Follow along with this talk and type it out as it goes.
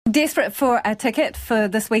Desperate for a ticket for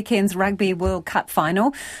this weekend's Rugby World Cup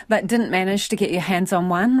final, but didn't manage to get your hands on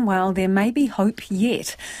one? Well, there may be hope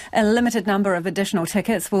yet. A limited number of additional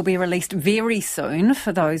tickets will be released very soon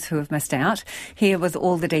for those who have missed out. Here with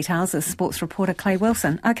all the details is sports reporter Clay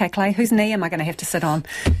Wilson. OK, Clay, whose knee am I going to have to sit on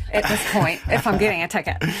at this point if I'm getting a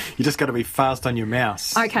ticket? You just got to be fast on your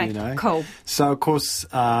mouse. OK, cool. So, of course,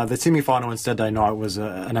 the semi-final on Saturday night was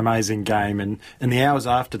an amazing game, and in the hours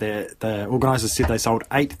after that, the organisers said they sold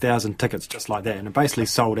 8,000 tickets just like that, and it basically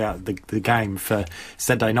sold out the game for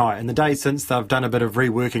Saturday night. And the day since, they've done a bit of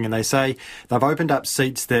reworking, and they say they've opened up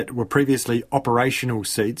seats that were previously operational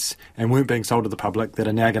seats and weren't being sold to the public that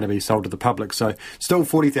are now going to be sold to the public. So still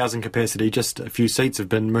 40,000 capacity, just a few seats have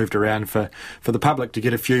been moved around for the public to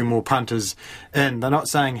get a few more punters in. They're not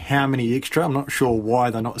saying how many extra. I'm not sure why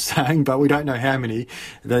they're not saying, but we don't know how many.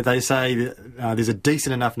 They say that, there's a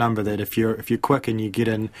decent enough number that if you're quick and you get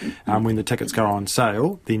in when the tickets go on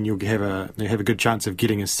sale, then you'll have a good chance of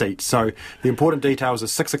getting a seat. So the important details are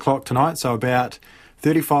 6 o'clock tonight, so about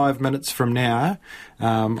 35 minutes from now.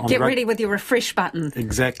 Get ready with your refresh button.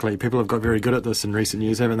 Exactly. People have got very good at this in recent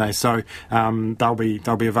years, haven't they? So they'll be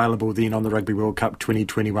available then on the Rugby World Cup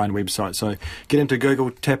 2021 website. So get into Google,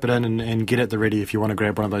 tap it in and get at the ready if you want to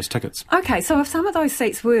grab one of those tickets. OK, so if some of those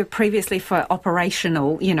seats were previously for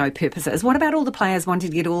operational, purposes, what about all the players wanting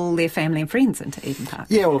to get all their family and friends into Eden Park?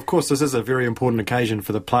 Yeah, well, of course, this is a very important occasion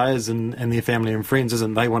for the players and their family and friends,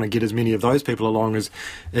 isn't it? They want to get as many of those people along as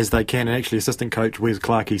they can. And actually, assistant coach Wes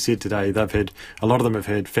Clarkey said today a lot of them have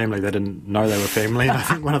had family they didn't know they were family, and I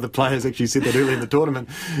think one of the players actually said that early in the tournament,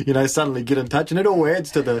 suddenly get in touch, and it all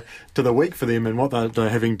adds to the week for them and what they're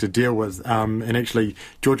having to deal with. And actually,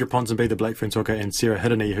 Georgia Ponsonby, the Black Ferns hooker, and Sarah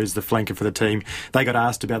Hiddeny, who's the flanker for the team, they got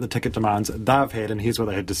asked about the ticket demands they've had, and here's what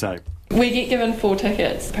they had to say. We get given 4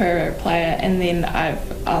 tickets per player, and then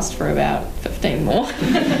I've asked for about 15 more.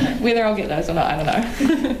 Whether I'll get those or not, I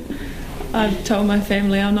don't know. I've told my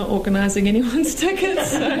family I'm not organising anyone's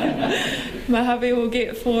tickets. My hubby will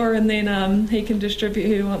get 4 and then he can distribute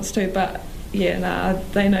who he wants to. But yeah,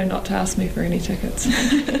 they know not to ask me for any tickets.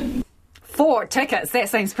 4 tickets, that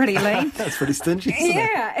seems pretty lean. That's pretty stingy, isn't it?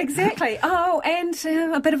 Yeah, exactly. Oh,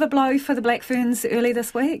 and a bit of a blow for the Black Ferns early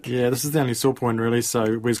this week. Yeah, this is the only sore point really.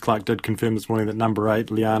 So Wes Clark did confirm this morning that number 8,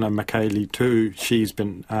 Liana Makele, she's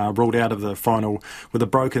been ruled out of the final with a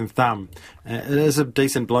broken thumb. It is a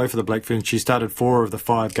decent blow for the Black Ferns. She started 4 of the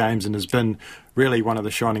 5 games and has been really one of the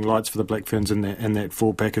shining lights for the Black Ferns in that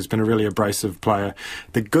 4-pack. Has been a really abrasive player.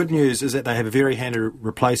 The good news is that they have a very handy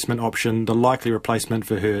replacement option. The likely replacement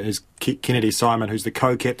for her is Kennedy Simon, who's the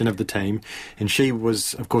co-captain of the team, and she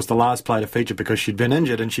was, of course, the last player to feature because she'd been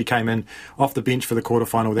injured, and she came in off the bench for the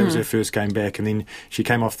quarterfinal. That was her first game back, and then she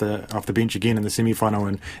came off the bench again in the semi-final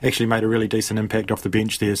and actually made a really decent impact off the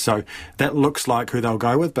bench there. So that looks like who they'll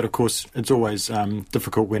go with, but of course it's always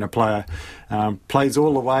difficult when a player plays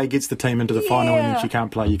all the way, gets the team into the final, and then she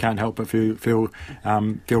can't play. You can't help but feel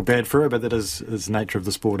bad for her, but that is the nature of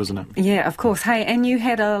the sport, isn't it? Yeah, of course. Hey, and you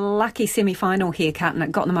had a lucky semi-final haircut and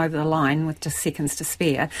it got them over the line with just seconds to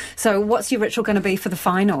spare. So what's your ritual going to be for the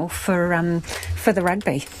final for the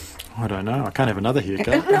rugby? I don't know. I can't have another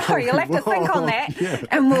haircut. No, you'll have to think on that. Yeah.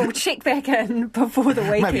 And we'll check back in before the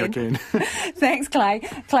weekend. Maybe I can. Thanks, Clay.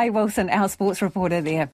 Clay Wilson, our sports reporter there.